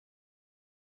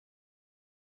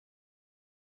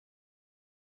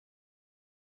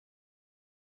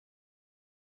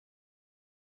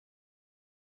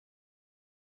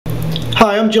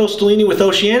Hi, I'm Joe Stellini with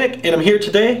Oceanic, and I'm here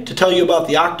today to tell you about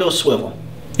the Octo Swivel.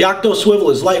 The Octo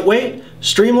Swivel is lightweight,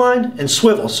 streamlined, and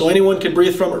swivel, so anyone can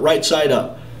breathe from it right side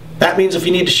up. That means if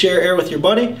you need to share air with your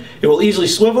buddy, it will easily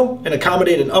swivel and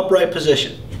accommodate an upright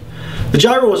position. The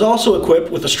gyro is also equipped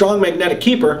with a strong magnetic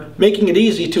keeper, making it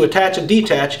easy to attach and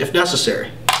detach if necessary.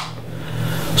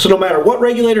 So no matter what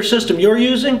regulator system you're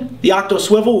using, the Octo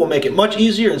Swivel will make it much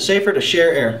easier and safer to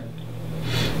share air.